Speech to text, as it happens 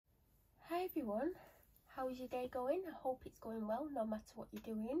Hi everyone, how is your day going? I hope it's going well no matter what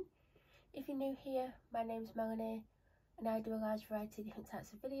you're doing. If you're new here, my name's Melanie and I do a large variety of different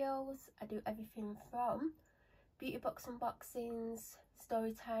types of videos. I do everything from beauty box unboxings,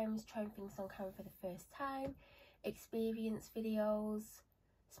 story times, trying things on camera for the first time, experience videos,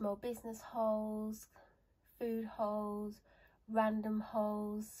 small business hauls, food hauls, random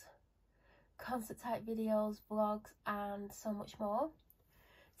hauls, concert type videos, vlogs and so much more.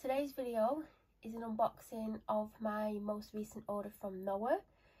 Today's video is an unboxing of my most recent order from Noa.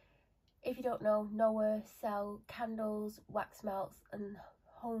 If you don't know, Noa sell candles, wax melts and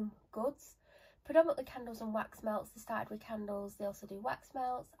home goods. Predominantly candles and wax melts. They started with candles, they also do wax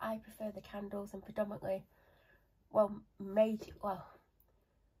melts. I prefer the candles and predominantly,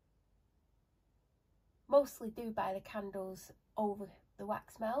 mostly do buy the candles over the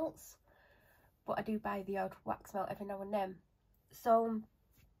wax melts. But I do buy the odd wax melt every now and then. So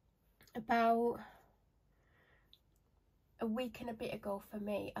about a week and a bit ago for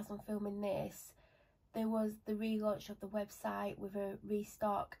me, as I'm filming this, there was the relaunch of the website with a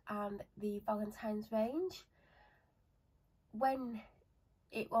restock and the Valentine's range. When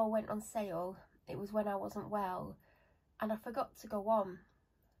it all went on sale, it was when I wasn't well and I forgot to go on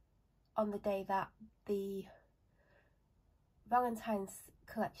the day that the Valentine's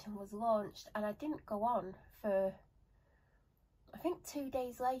collection was launched, and I didn't go on for I think 2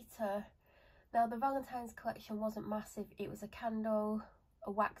 days later. Now the Valentine's collection wasn't massive. It was a candle,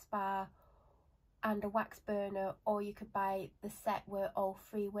 a wax bar and a wax burner, or you could buy the set where all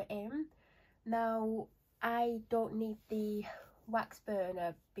three were in. Now I don't need the wax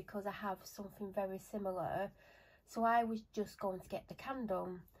burner because I have something very similar, so I was just going to get the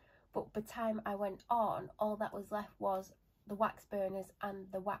candle. But by the time I went on, all that was left was the wax burners and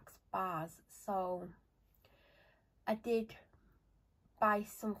the wax bars. So I did buy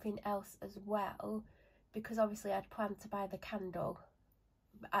something else as well, because obviously I'd planned to buy the candle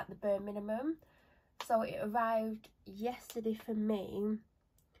at the bare minimum. So it arrived yesterday for me,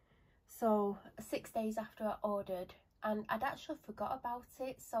 so 6 days after I ordered, and I'd actually forgot about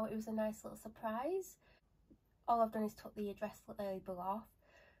it, so it was a nice little surprise. All I've done is took the address label off,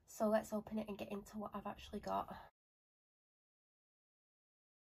 so let's open it and get into what I've actually got.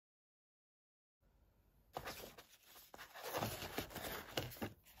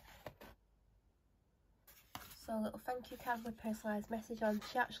 So a little thank you card with a personalised message on.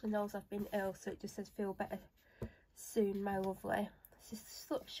 She actually knows I've been ill, so it just says feel better soon, my lovely. She's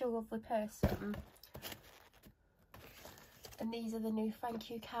such a lovely person. And these are the new thank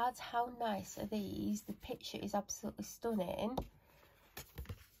you cards. How nice are these? The picture is absolutely stunning.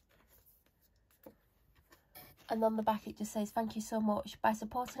 And on the back it just says, thank you so much. By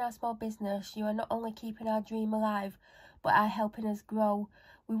supporting our small business, you are not only keeping our dream alive, but are helping us grow.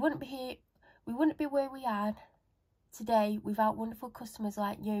 We wouldn't be where we are today without wonderful customers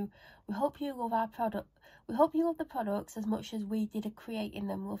like you. We hope you love our product. We hope you love the products as much as we did at creating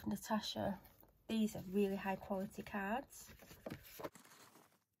them. Love, Natasha. These are really high quality cards.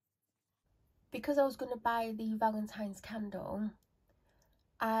 Because I was going to buy the Valentine's candle,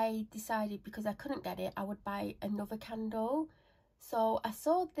 I decided, because I couldn't get it, I would buy another candle. So I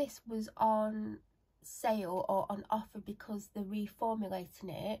saw this was on sale or on offer because they're reformulating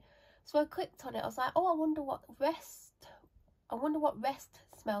it. So I clicked on it. I was like, oh, I wonder what rest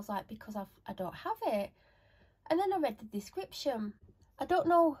smells like, because I don't have it. And then I read the description. I don't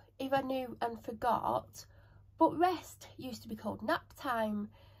know if I knew and forgot, but rest used to be called nap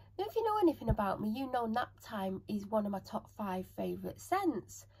time. Now, if you know anything about me, you know nap time is one of my top 5 favourite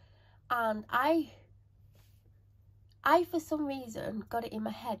scents. And I for some reason got it in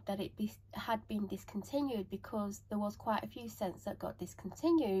my head that it had been discontinued, because there was quite a few scents that got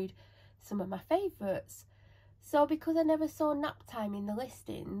discontinued, some of my favourites. So because I never saw nap time in the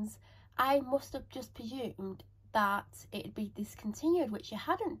listings, I must have just presumed that it'd be discontinued, which it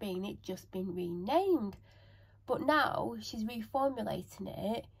hadn't been. It'd just been renamed. But now she's reformulating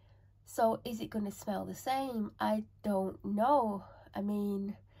it, so is it going to smell the same? I don't know. I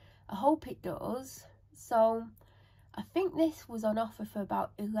mean, I hope it does. So I think this was on offer for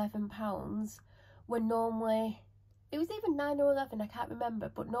about £11, when normally it was either 9 or 11, I can't remember,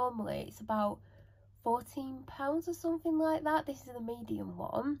 but normally it's about £14 or something like that. This is the medium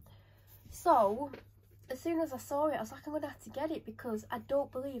one. So as soon as I saw it, I was like, I'm gonna have to get it, because I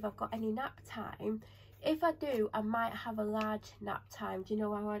don't believe I've got any nap time. If I do, I might have a large nap time. Do you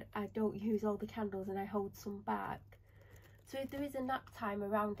know how I don't use all the candles and I hold some back? So if there is a nap time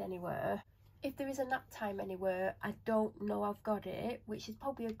around anywhere, I don't know I've got it, which is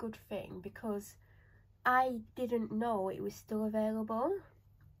probably a good thing, because I didn't know it was still available.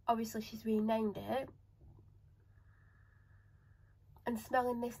 obviously she's renamed it. And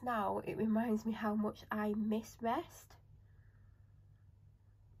smelling this now, it reminds me how much I miss Rest.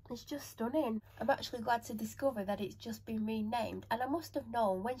 It's just stunning. I'm actually glad to discover that it's just been renamed, and I must have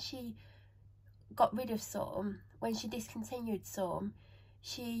known when she got rid of some, when she discontinued some,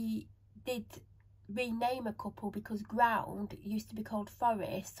 she did rename a couple, because Ground used to be called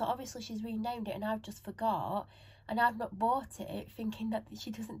Forest, so obviously she's renamed it and I've just forgot, and I've not bought it thinking that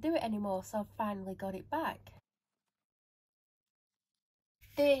she doesn't do it anymore, so I've finally got it back.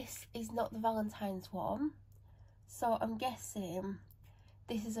 This is not the Valentine's one, so I'm guessing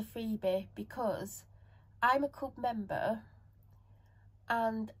this is a freebie because I'm a club member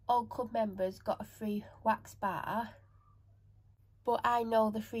and all club members got a free wax bar, but I know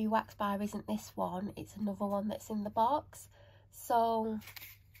the free wax bar isn't this one, it's another one that's in the box. So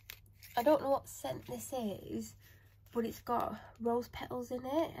I don't know what scent this is, but it's got rose petals in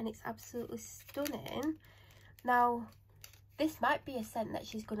it and it's absolutely stunning. Now this might be a scent that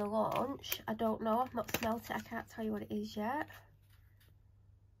she's going to launch, I don't know, I've not smelt it, I can't tell you what it is yet.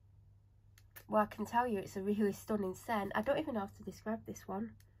 Well, I can tell you it's a really stunning scent. I don't even know how to describe this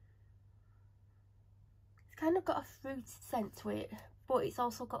one. It's kind of got a fruity scent to it, but it's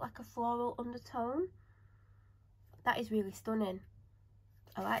also got like a floral undertone. That is really stunning.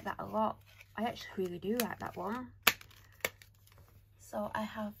 I like that a lot. I actually really do like that one. So I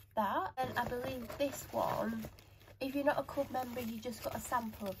have that. And I believe this one, if you're not a club member, you just got a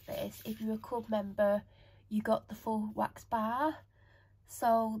sample of this. If you're a club member, you got the full wax bar.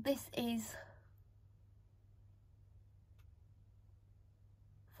 So this is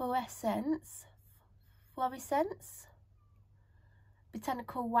Fluorescence,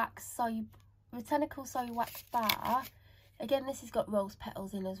 Botanical Soy Wax Bar. Again, this has got rose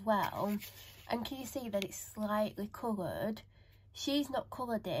petals in as well. And can you see that it's slightly coloured? She's not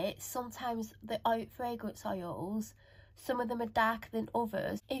coloured it. Sometimes the fragrance oils, some of them are darker than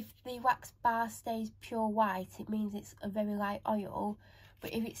others. If the wax bar stays pure white, it means it's a very light oil.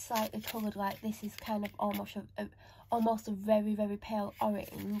 But if it's slightly coloured like this is kind of almost a very, very pale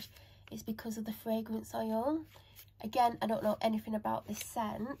orange, it's because of the fragrance oil. Again, I don't know anything about this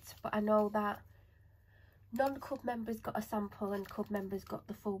scent, but I know that non-club members got a sample and club members got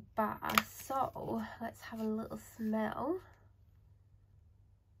the full bar. So let's have a little smell.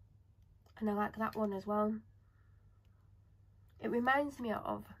 And I like that one as well. It reminds me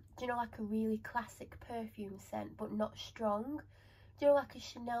of, do you know, like a really classic perfume scent, but not strong. Do you know, like a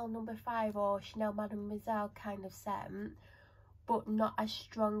Chanel No. 5 or Chanel Mademoiselle kind of scent, but not as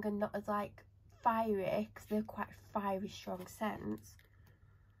strong and not as like fiery, because they're quite fiery strong scents.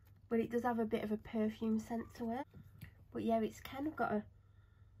 But it does have a bit of a perfume scent to it. But yeah, it's kind of got a,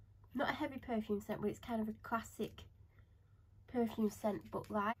 not a heavy perfume scent, but it's kind of a classic perfume scent, but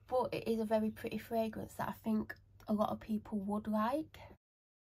light. But it is a very pretty fragrance that I think a lot of people would like.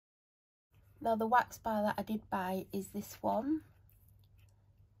 Now the wax bar that I did buy is this one.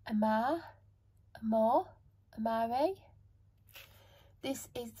 Amare. This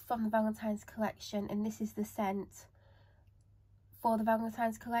is from the Valentine's collection, and this is the scent for the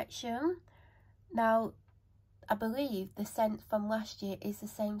Valentine's collection. Now I believe the scent from last year is the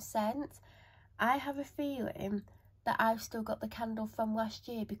same scent. I have a feeling that I've still got the candle from last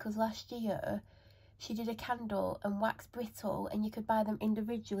year, because last year she did a candle and wax brittle, and you could buy them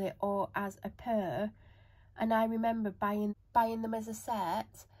individually or as a pair. And I remember buying them as a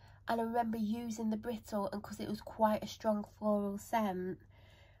set, and I remember using the brittle, and because it was quite a strong floral scent,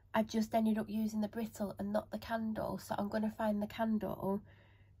 I just ended up using the brittle and not the candle. So I'm going to find the candle,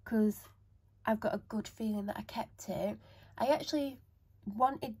 because I've got a good feeling that I kept it. I actually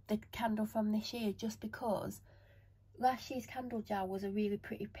wanted the candle from this year just because last year's candle jar was a really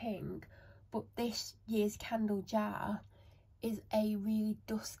pretty pink, but this year's candle jar is a really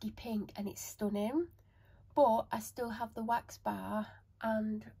dusky pink and it's stunning. But I still have the wax bar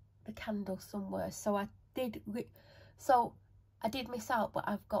and the candle somewhere, so I did miss out, but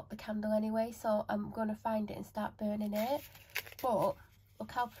I've got the candle anyway, so I'm going to find it and start burning it. But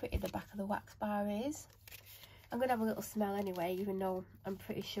look how pretty the back of the wax bar is. I'm going to have a little smell anyway, even though I'm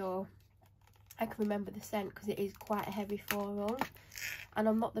pretty sure I can remember the scent, because it is quite a heavy floral, and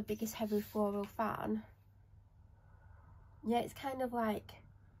I'm not the biggest heavy floral fan. Yeah, it's kind of like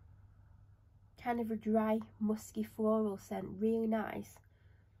a dry musky floral scent, really nice.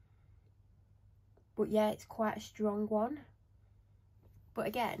 But yeah, it's quite a strong one. But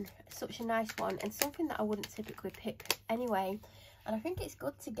again, such a nice one, and something that I wouldn't typically pick anyway. And I think it's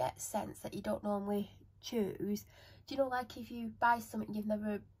good to get scents that you don't normally choose. Do you know, like if you buy something you've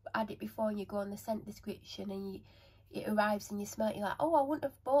never had it before and you go on the scent description and it arrives and you smell it, you're like, oh, I wouldn't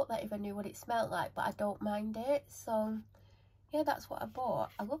have bought that if I knew what it smelled like, but I don't mind it. So yeah, that's what I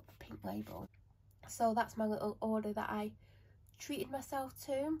bought. I love the pink label. So that's my little order that I treated myself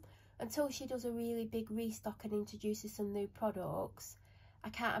to. Until she does a really big restock and introduces some new products, I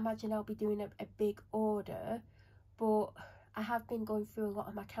can't imagine I'll be doing a big order. But I have been going through a lot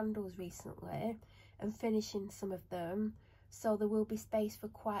of my candles recently and finishing some of them, so there will be space for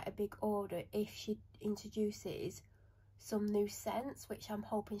quite a big order if she introduces some new scents, which I'm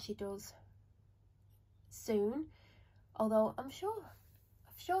hoping she does soon. Although I'm sure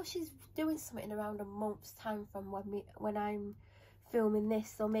she's doing something around a month's time from when I'm filming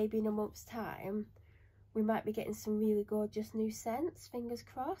this, so maybe in a month's time we might be getting some really gorgeous new scents, fingers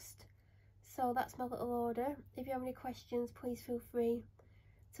crossed. So that's my little order. If you have any questions, please feel free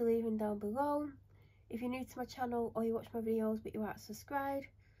to leave them down below. If you're new to my channel or you watch my videos but you aren't subscribed,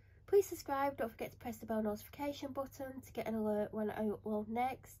 please subscribe. Don't forget to press the bell notification button to get an alert when I upload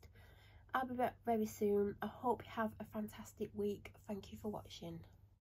next. I'll be back very soon. I hope you have a fantastic week. Thank you for watching.